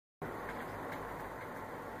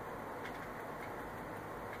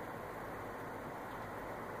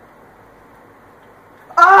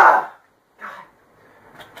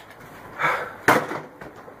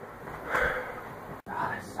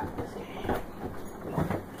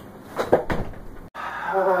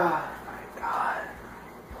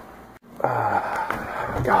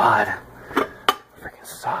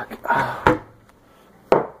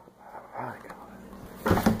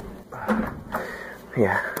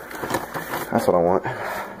That's what I want.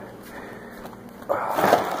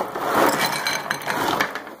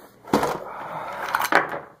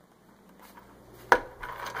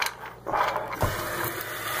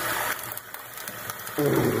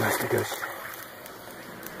 Let's do this.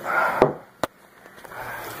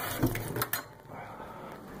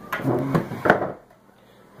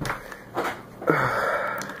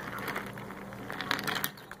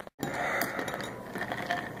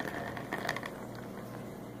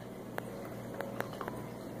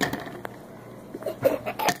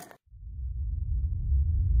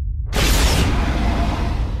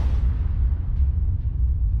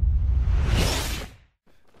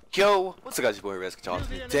 Yo, what's up guys, your boy Rescue John.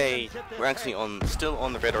 Today, we're actually still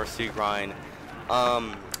on the Red RC grind.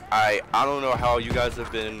 I don't know how you guys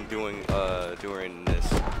have been doing, during this,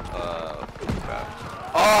 I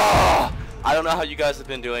don't know how you guys have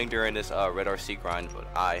been doing during this, Red RC grind, but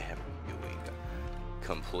I have been doing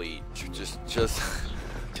complete,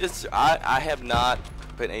 I have not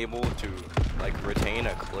been able to, like, retain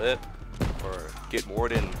a clip, or get more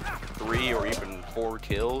than 3 or even 4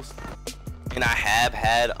 kills. And I have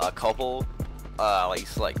had a couple,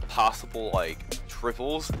 like possible like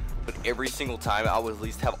triples, but every single time I would at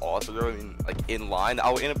least have all 3 of them in line.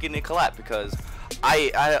 I would end up getting a collab because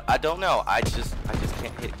I don't know. I just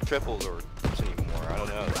can't hit triples or anymore. I don't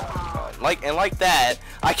know. Like that,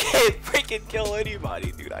 I can't freaking kill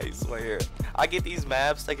anybody, dude. I swear. I get these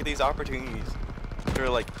maps, I get these opportunities. They're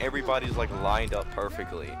like everybody's like lined up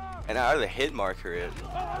perfectly, and I either hit marker it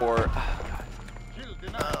or.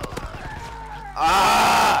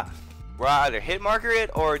 Where I either hit marker it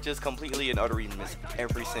or just completely and utterly miss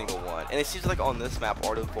every single one. And it seems like on this map,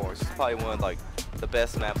 Art of the Forest is probably one of like the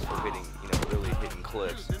best maps for hitting, you know, really hitting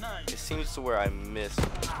clips. It seems to where I miss.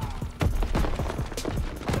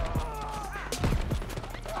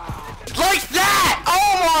 Like that!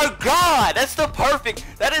 Oh my god! That is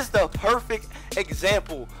the perfect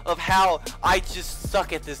example of how I just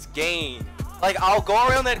suck at this game. Like, I'll go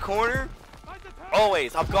around that corner.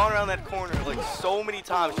 Always, I've gone around that corner like so many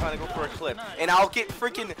times trying to go for a clip, and I'll get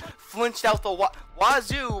freaking flinched out the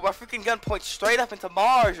wazoo. My freaking gun points straight up into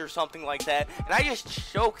Mars or something like that, and I just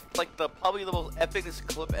choked like probably the most epicest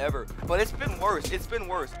clip ever. But it's been worse. It's been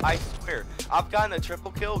worse. I swear. I've gotten a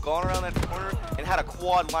triple kill, gone around that corner, and had a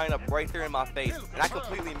quad line up right there in my face, and I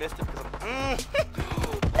completely missed it because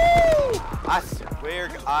I swear,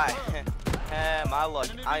 my luck.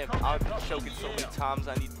 I've been choking so many times.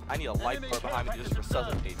 I need a life bar behind me to just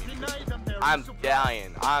resuscitate me. I'm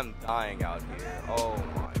dying out here. Oh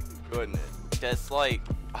my goodness. Just like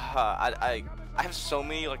I have so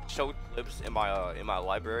many like choked clips in my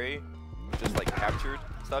library, just like captured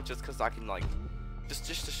stuff, just because I can like just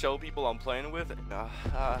to show people I'm playing with. It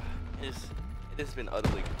has been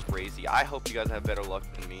utterly crazy. I hope you guys have better luck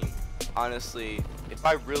than me. Honestly, if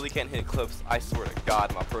I really can't hit clips, I swear to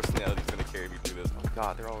God, my personality is gonna carry me through this. Oh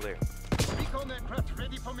God, they're all there. Recon aircraft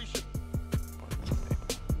ready for mission.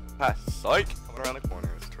 Psych! Coming around the corner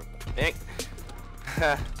is triple. Dang.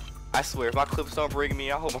 I swear, if my clips don't bring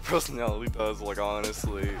me, I hope my personality does. Like,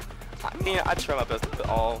 honestly, I try my best to put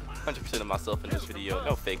all 100% of myself in this video.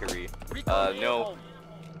 No fakery. No,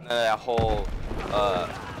 none of that whole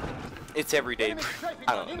it's everyday.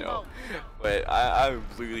 I don't know, but I've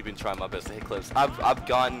literally been trying my best to hit clips. I've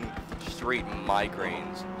gotten straight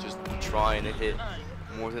migraines just trying to hit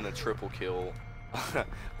more than a triple kill.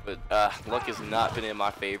 But luck has not been in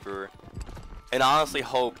my favor, and I honestly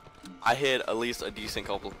hope I hit at least a decent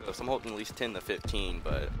couple of clips. I'm hoping at least 10 to 15,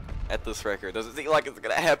 but at this record, it doesn't seem like it's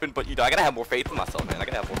gonna happen. But you know, I gotta have more faith in myself, man. I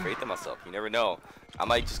gotta have more faith in myself. You never know. I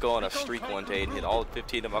might just go on a streak one day and hit all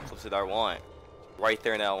 15 of my clips that I want right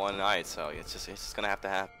there in that one night. So it's just gonna have to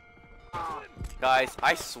happen. Guys,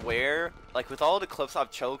 I swear, like with all the clips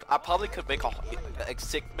I've choked, I probably could make a like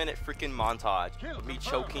 6-minute freaking montage of me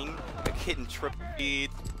choking, like hitting triple feed,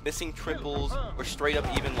 missing triples, or straight up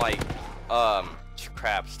even like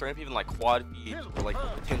straight up even like quad feeds or like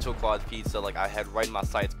potential quad feeds that like I had right in my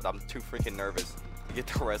sights, but I'm too freaking nervous to get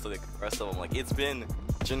the rest of them. Like, it's been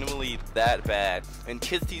genuinely that bad. And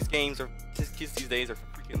kids these days are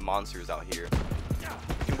freaking monsters out here.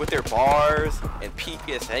 With their bars and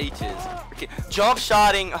PPSHs, jump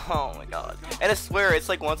shotting, oh my god. And I swear, it's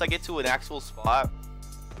like once I get to an actual spot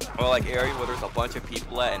or like area where there's a bunch of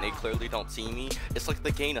people at and they clearly don't see me, it's like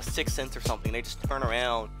they gain a sixth sense or something. They just turn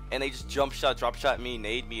around and they just jump shot, drop shot me,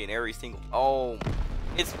 nade me in every single, oh,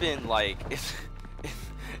 it's been like,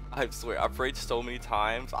 I swear, I've prayed so many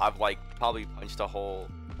times, I've like probably punched a hole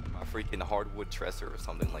in my freaking hardwood dresser or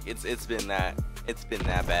something. Like, it's been that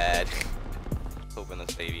bad. Let's open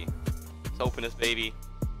this baby. Let's open this baby.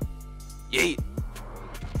 Yeet.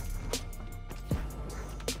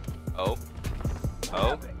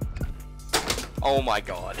 Oh my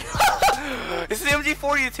god. Is it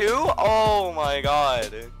MG42? Oh my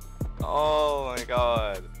god. Oh my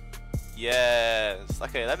god. Yes.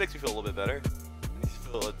 Okay, that makes me feel a little bit better. Makes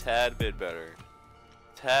me feel a tad bit better.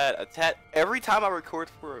 A tad. Every time I record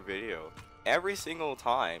for a video, every single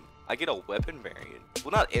time, I get a weapon variant.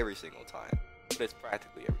 Well, not every single time, but it's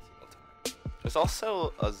practically every single time. There's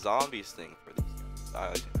also a zombies thing for these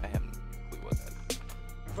guys. I have no clue what that is.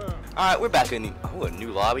 Alright, we're back in a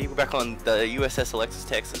new lobby. We're back on the USS Alexis,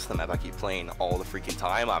 Texas, the map I keep playing all the freaking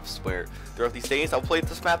time. I swear, throughout these days, I'll play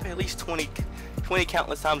this map at least 20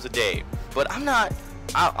 countless times a day. But I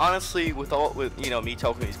honestly, with you know, me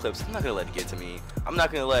talking these clips, I'm not gonna let it get to me. I'm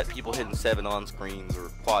not gonna let people hitting 7 on screens or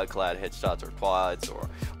quad clad headshots or quads or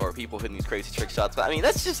people hitting these crazy trick shots. But I mean,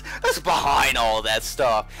 that's behind all that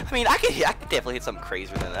stuff. I mean, I could definitely hit something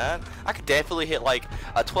crazier than that. I could definitely hit like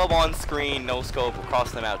a 12 on screen no scope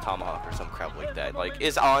across the map tomahawk or some crap like that. Like,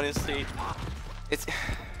 it's honestly, it's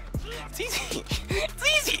easy. It's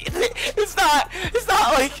easy. It's not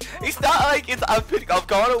like I've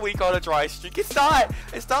gone a week on a dry streak. It's not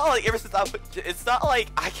like ever since it's not like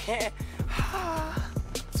I can't. I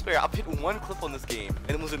swear, I've hit one clip on this game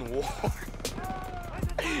and it was in war.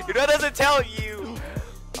 You know, that doesn't tell you.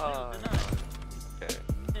 Okay.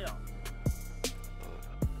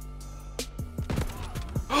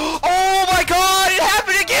 Oh my god, it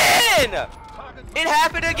happened again! It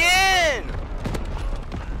happened again!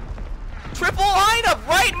 Triple lineup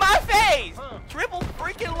right in my face! Triple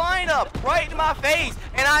freaking lineup right in my face!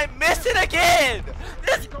 And I missed it again!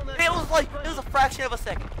 It was a fraction of a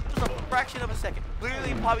second. It was a fraction of a second.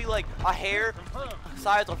 Literally probably like a hair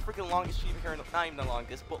size of freaking longest sheep hair, not even the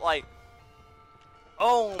longest, but like,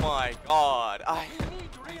 oh my god. I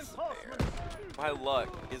swear, my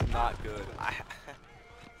luck is not good.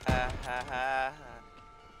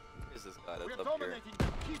 Who's this guy that's up here?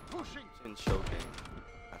 And choking.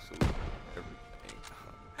 Absolutely everything.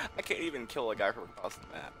 I can't even kill a guy from across the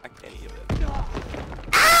map. I can't even.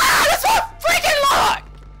 Ah! That's my freaking luck!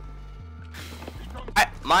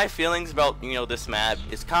 My feelings about, you know, this map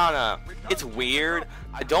is it's weird.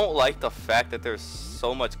 I don't like the fact that there's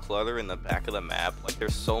so much clutter in the back of the map. Like,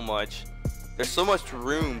 there's so much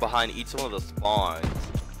room behind each one of the spawns.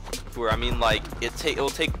 Where, I mean, like, it'll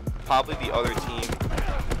take probably the other team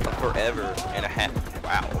forever and a half.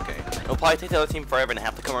 Wow, okay. It'll probably take the other team forever and a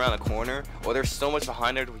half to come around the corner. Or there's so much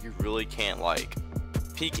behind it where you really can't, like,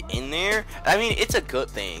 peek in there. I mean, it's a good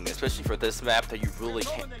thing, especially for this map, that you really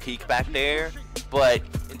can't peek back there. But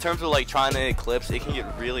in terms of like trying to eclipse, it can get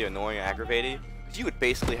really annoying and aggravating. Because you would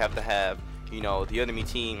basically have to have, you know, the enemy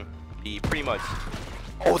team be pretty much.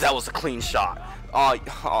 Oh, that was a clean shot. Oh,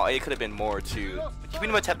 it could have been more too. But you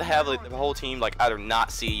pretty much have to have like the whole team like either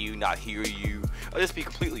not see you, not hear you, or just be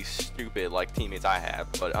completely stupid like teammates I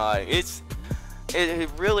have. But it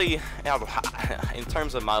really, in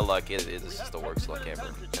terms of my luck, it's just the worst luck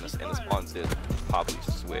ever. And the spawns did probably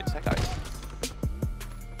switch. That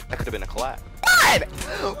could have been a collab. What?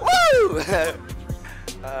 Woo!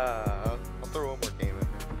 I'll throw one more game in.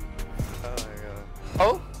 Oh my god.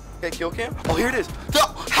 Oh, okay, kill cam. Oh, here it is. No,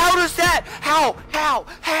 how does that? How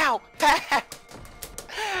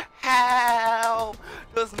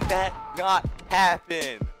does that not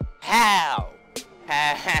happen? How?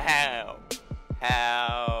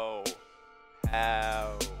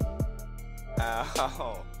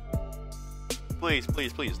 Please,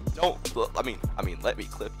 don't. I mean, let me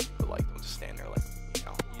clip you, but like, don't just stand there like,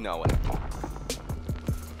 you know what I'm talking about.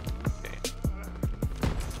 Okay.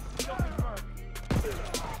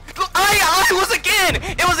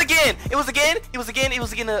 It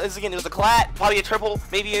was a clat, probably a triple,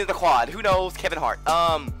 maybe in the quad. Who knows? Kevin Hart.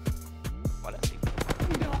 What else?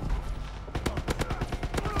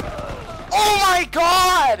 Oh my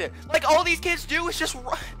god! Like, all these kids do is just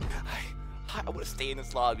run. I want to stay in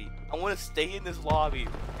this lobby.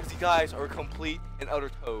 Because you guys are complete and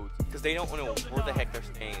utter toads. Because they don't know where the heck they're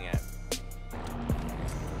staying at.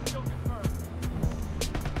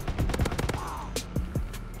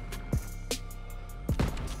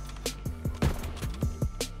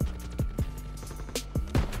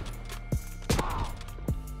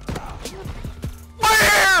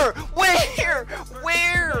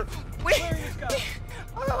 Where?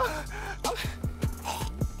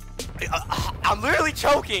 I'm literally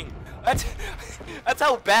choking. That's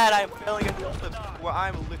how bad I'm failing at the clips. Where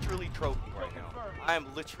I'm literally choking right now. I'm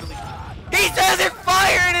literally. He doesn't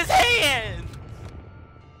fire in his hand.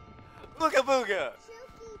 Booga booga.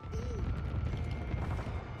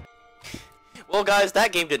 Well, guys,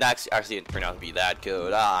 that game didn't actually didn't turn out to be that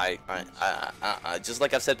good. Just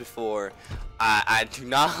like I've said before, I do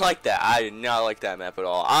not like that. I do not like that map at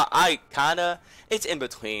all. I kinda, it's in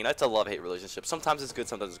between. It's a love-hate relationship. Sometimes it's good,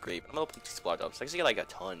 sometimes it's great. But I'm gonna open Splodge up. I actually get like a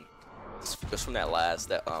ton, just from that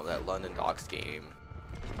London Docks game.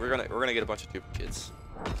 We're gonna get a bunch of duplicates,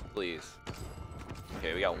 please.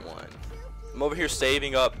 Okay, we got one. I'm over here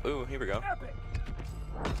saving up. Ooh, here we go.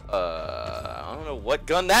 I don't know what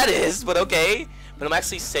gun that is, but okay. But I'm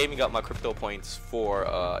actually saving up my crypto points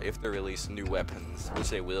for if they release new weapons, which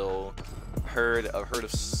they will. I've heard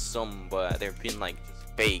of some, but they've been like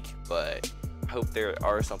just fake. But I hope there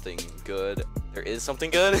are something good. There is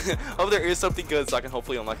something good. I hope there is something good, so I can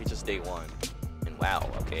hopefully unlock it just day one. And wow,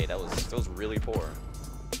 okay, that was really poor.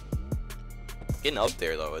 Getting up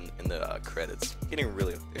there though in the credits. Getting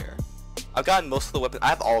really up there. I've gotten most of the weapons. I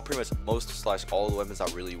have pretty much all the weapons I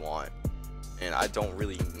really want, and I don't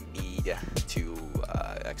really need to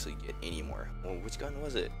actually get any more. Well, which gun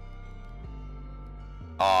was it?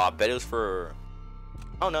 I bet it was for.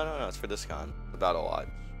 Oh no, it's for this gun, the Battle Watch.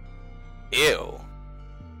 Ew,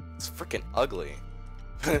 it's freaking ugly.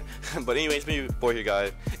 But anyway, it's been your boy here,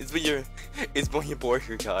 guys. It's been your boy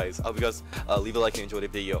here, guys. I hope you guys leave a like and enjoy the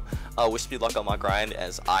video. Wish me luck on my grind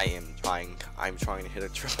as I'm trying to hit a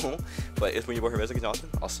triple. But it's been your boy here, Mexican Johnson.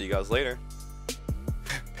 I'll see you guys later.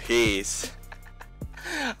 Peace.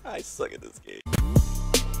 I suck at this game.